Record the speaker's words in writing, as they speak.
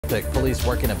Norfolk Police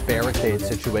working a barricade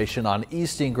situation on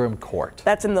East Ingram Court.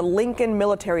 That's in the Lincoln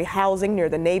military housing near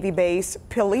the Navy base.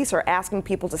 Police are asking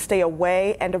people to stay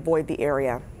away and avoid the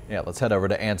area. Yeah, let's head over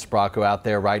to Ann Sprocco out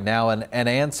there right now. And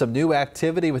Ann, some new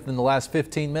activity within the last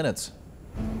 15 minutes.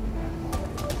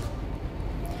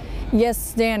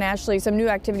 Yes, Dan, Ashley, some new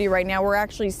activity right now. We're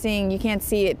actually seeing, you can't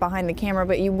see it behind the camera,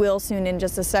 but you will soon in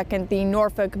just a second. The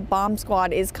Norfolk bomb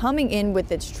squad is coming in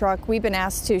with its truck. We've been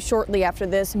asked to shortly after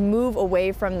this move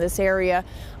away from this area,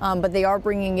 but they are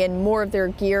bringing in more of their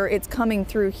gear. It's coming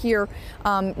through here.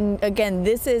 Again,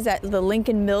 this is at the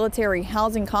Lincoln Military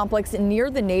Housing Complex near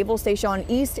the Naval Station on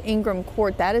East Ingram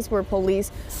Court. That is where police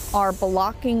are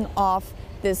blocking off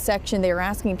this section. They are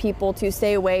asking people to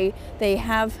stay away. They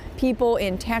have people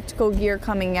in tactical gear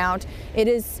coming out. It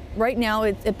is right now,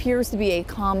 it appears to be a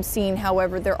calm scene.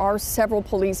 However, there are several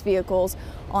police vehicles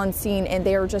on scene and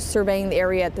they are just surveying the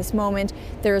area at this moment.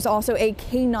 There is also a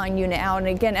K9 unit out. And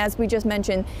again, as we just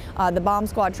mentioned, the bomb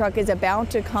squad truck is about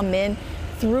to come in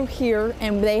through here,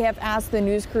 and they have asked the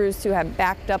news crews to have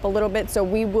backed up a little bit. So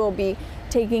we will be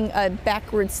taking a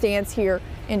backward stance here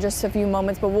in just a few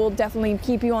moments, but we'll definitely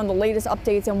keep you on the latest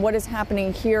updates and what is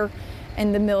happening here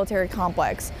in the military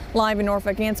complex. Live in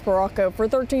Norfolk, Ann Sprocco for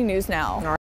 13 News Now.